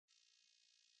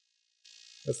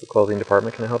That's the clothing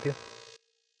department. Can I help you?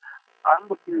 I'm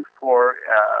looking for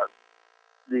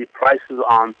the prices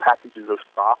on packages of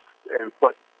socks and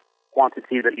what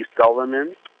quantity that you sell them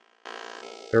in.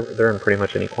 They're in pretty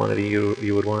much any quantity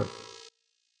you would want.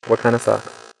 What kind of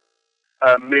socks?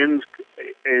 Men's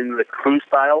in the crew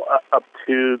style up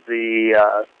to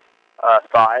the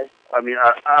thigh. I mean,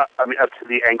 up to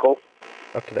the ankle.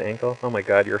 Up to the ankle? Oh my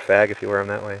god, you're a fag if you wear them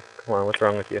that way. Come on, what's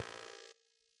wrong with you?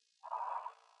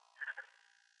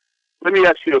 Let me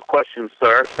ask you a question,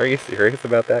 sir. Are you serious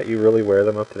about that? You really wear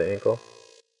them up to the ankle?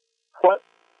 What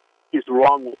is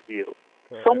wrong with you?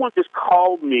 Someone just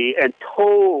called me and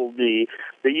told me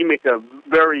that you make a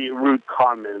very rude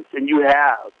comment, and you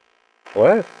have.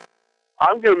 What?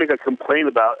 I'm going to make a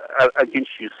complaint against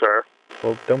you, sir.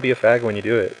 Well, don't be a fag when you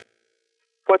do it.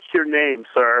 What's your name,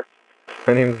 sir?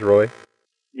 My name's Roy.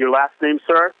 Your last name,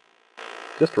 sir?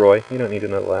 Just Roy. You don't need to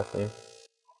know the last name.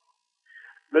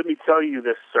 Let me tell you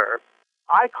this, sir.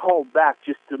 I called back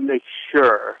just to make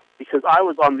sure, because I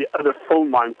was on the other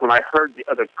phone line when I heard the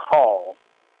other call.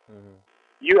 Mm-hmm.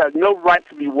 You have no right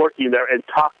to be working there and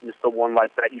talking to someone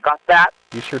like that. You got that?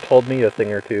 You sure told me a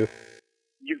thing or two.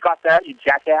 You got that, you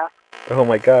jackass? Oh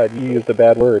my god, you used a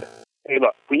bad word. Hey,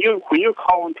 look, when you're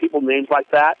calling people names like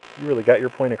that... You really got your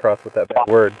point across with that bad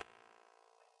word.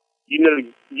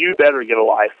 You better get a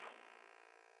life.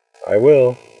 I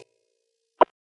will.